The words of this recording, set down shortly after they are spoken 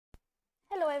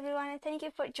Hello everyone and thank you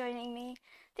for joining me.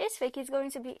 This week is going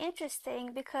to be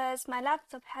interesting because my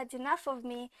laptop had enough of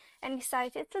me and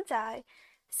decided to die.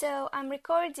 So I'm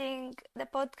recording the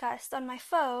podcast on my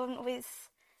phone with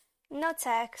no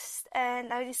text,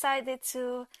 and I decided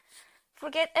to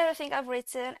forget everything I've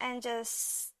written and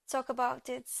just talk about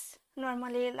it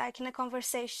normally, like in a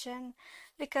conversation,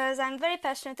 because I'm very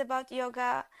passionate about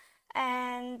yoga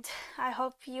and I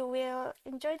hope you will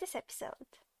enjoy this episode.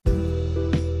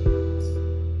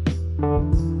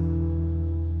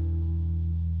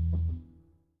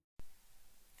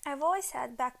 I've always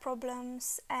had back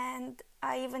problems, and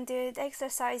I even did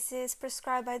exercises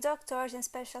prescribed by doctors in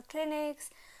special clinics,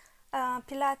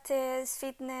 Pilates,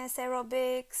 fitness,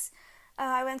 aerobics.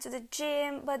 I went to the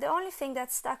gym, but the only thing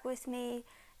that stuck with me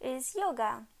is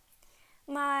yoga.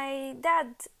 My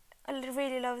dad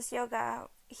really loves yoga.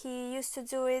 He used to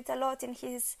do it a lot in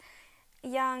his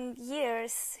young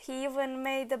years. He even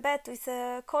made a bet with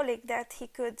a colleague that he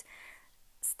could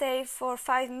stay for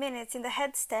 5 minutes in the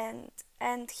headstand,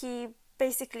 and he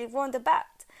basically won the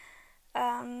bet.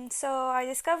 So I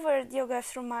discovered yoga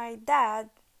through my dad,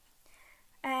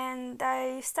 and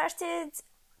I started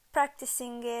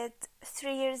practicing it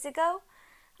 3 years ago.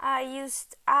 I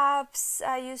used apps,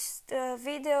 I used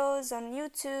videos on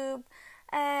YouTube,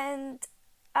 and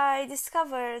I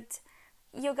discovered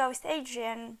Yoga with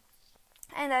Adriene,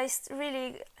 and I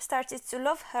really started to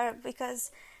love her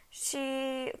because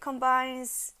she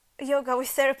combines yoga with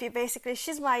therapy. Basically,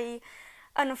 she's my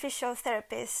unofficial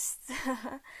therapist.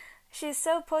 She's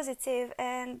so positive,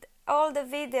 and all the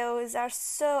videos are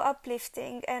so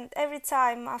uplifting, and every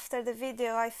time after the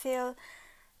video I feel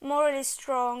morally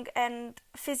strong and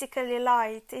physically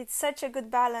light. It's such a good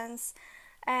balance,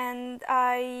 and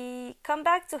I come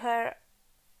back to her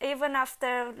even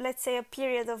after, let's say, a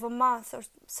period of a month or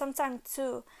sometimes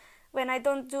two, when I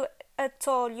don't do at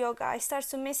all yoga. I start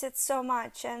to miss it so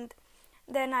much, and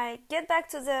then I get back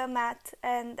to the mat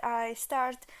and I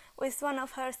start with one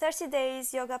of her 30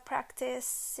 days yoga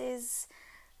practices,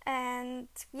 and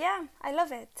yeah, I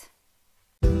love it.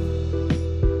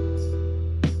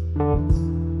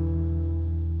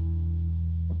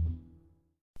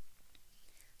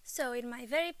 So in my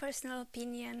very personal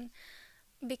opinion,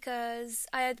 because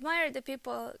I admire the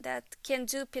people that can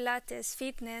do Pilates,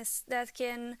 fitness, that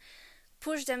can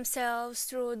push themselves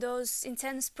through those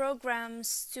intense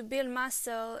programs to build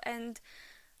muscle, and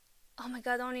oh my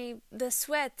god, only the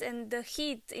sweat and the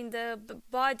heat in the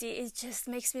body, it just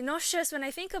makes me nauseous when I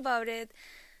think about it.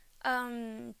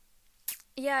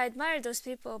 Yeah, I admire those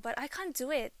people, but I can't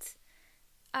do it.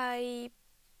 I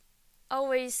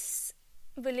always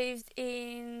believed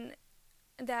in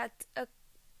that a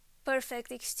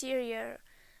perfect exterior,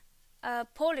 a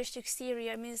polished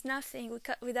exterior means nothing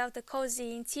without a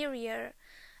cozy interior,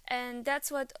 and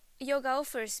that's what yoga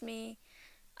offers me.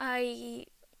 I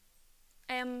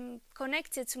am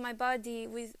connected to my body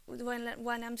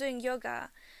when I'm doing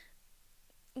yoga,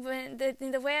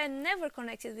 in the way I never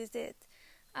connected with it.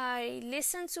 I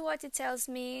listen to what it tells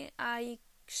me. I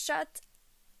shut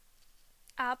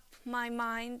up my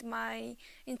mind, my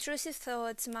intrusive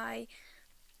thoughts, my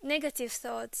negative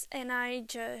thoughts, and I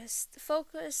just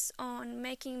focus on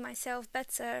making myself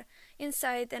better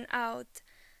inside and out.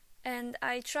 And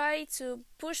I try to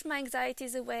push my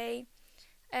anxieties away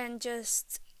and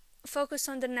just focus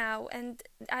on the now. And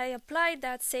I apply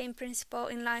that same principle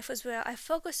in life as well. I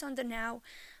focus on the now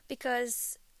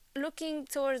because looking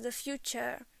towards the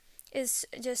future is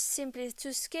just simply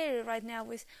too scary right now,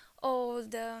 with all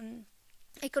the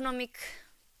economic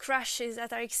crashes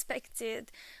that are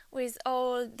expected, with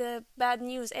all the bad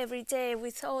news every day,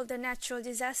 with all the natural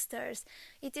disasters.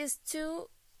 It is too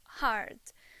hard.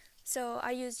 So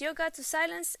I use yoga to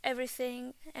silence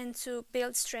everything and to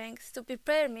build strength, to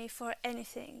prepare me for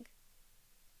anything.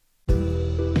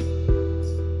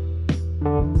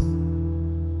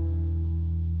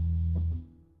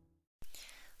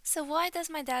 So why does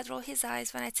my dad roll his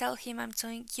eyes when I tell him I'm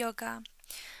doing yoga?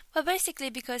 Well, basically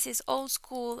because he's old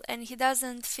school and he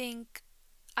doesn't think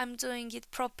I'm doing it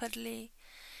properly.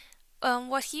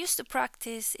 What he used to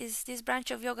practice is this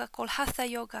branch of yoga called Hatha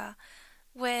Yoga,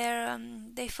 where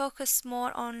they focus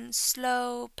more on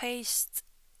slow-paced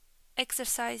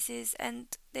exercises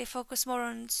and they focus more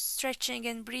on stretching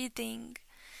and breathing.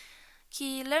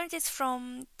 He learned it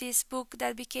from this book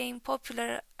that became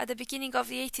popular at the beginning of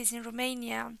the 80s in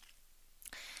Romania,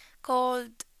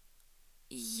 called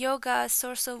Yoga,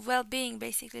 Source of Well-Being,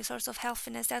 basically, Source of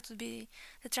Healthiness. That would be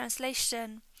the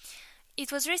translation.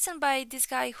 It was written by this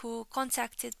guy who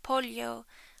contracted polio,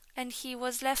 and he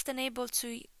was left unable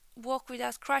to walk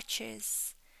without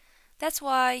crutches. That's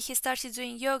why he started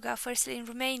doing yoga firstly in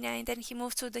Romania, and then he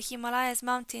moved to the Himalayas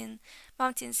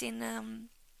mountains in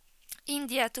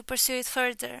India to pursue it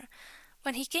further.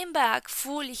 When he came back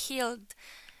fully healed,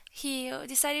 he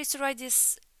decided to write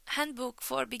this handbook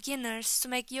for beginners to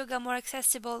make yoga more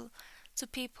accessible to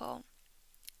people.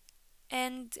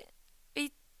 And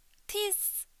it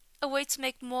is a way to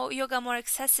make yoga more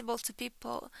accessible to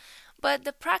people, but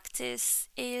the practice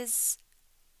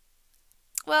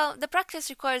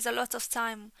requires a lot of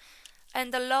time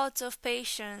and a lot of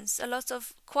patience, a lot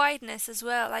of quietness as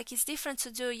well. Like, it's different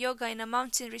to do yoga in a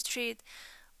mountain retreat,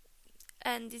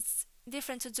 and it's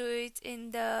different to do it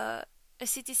in a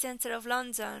city center of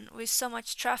London with so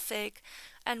much traffic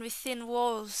and with thin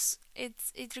walls.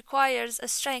 It requires a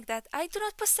strength that I do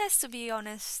not possess, to be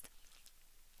honest.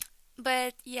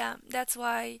 But yeah, that's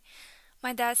why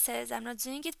my dad says I'm not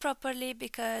doing it properly,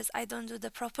 because I don't do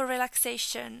the proper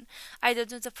relaxation, I don't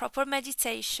do the proper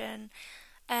meditation,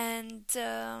 and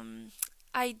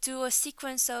I do a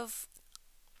sequence of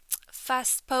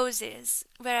fast poses,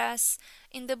 whereas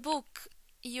in the book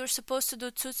you're supposed to do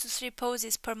 2 to 3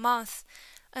 poses per month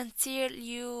until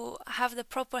you have the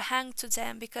proper hang to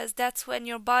them, because that's when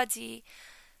your body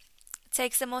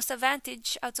takes the most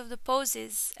advantage out of the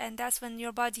poses, and that's when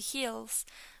your body heals,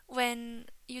 when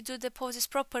you do the poses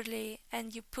properly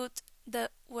and you put the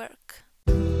work.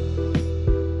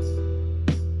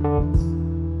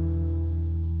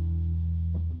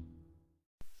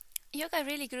 Yoga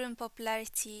really grew in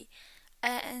popularity,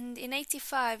 and in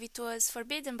 85 it was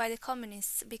forbidden by the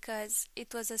communists because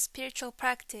it was a spiritual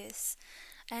practice,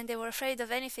 and they were afraid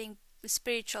of anything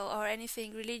spiritual or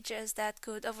anything religious that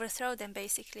could overthrow them,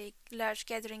 basically, large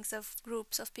gatherings of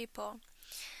groups of people.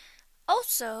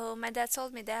 Also, my dad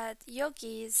told me that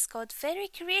yogis got very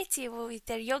creative with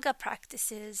their yoga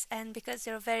practices, and because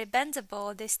they're very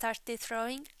bendable, they started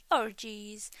throwing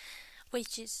orgies,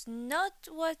 which is not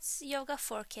what's yoga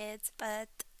for, kids, but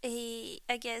I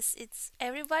guess it's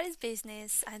everybody's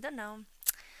business. I don't know.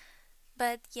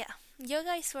 But yeah,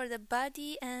 yoga is for the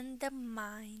body and the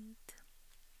mind.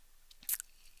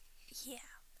 Yeah.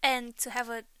 And to have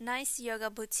a nice yoga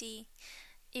booty,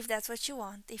 if that's what you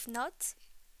want. If not,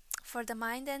 for the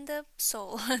mind and the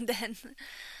soul, then.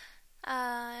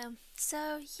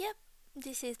 Yep,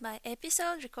 this is my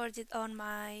episode recorded on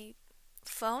my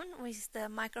phone with the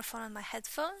microphone on my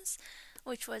headphones,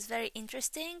 which was very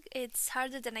interesting. It's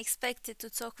harder than expected to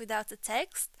talk without a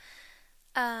text,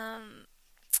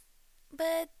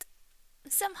 but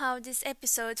somehow this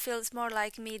episode feels more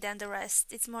like me than the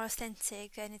rest. It's more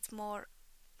authentic and it's more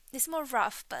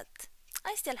rough, but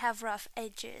I still have rough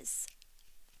edges.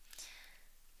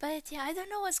 But yeah, I don't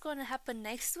know what's going to happen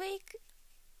next week.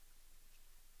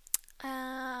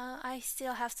 I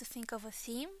still have to think of a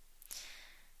theme.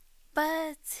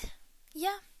 But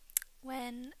yeah,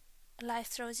 when life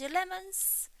throws you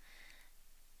lemons,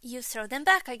 you throw them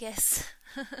back, I guess.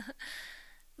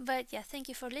 But yeah, thank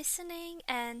you for listening,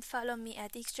 and follow me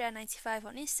at xja95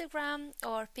 on Instagram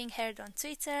or pinkhaired on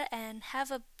Twitter, and have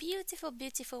a beautiful,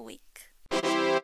 beautiful week.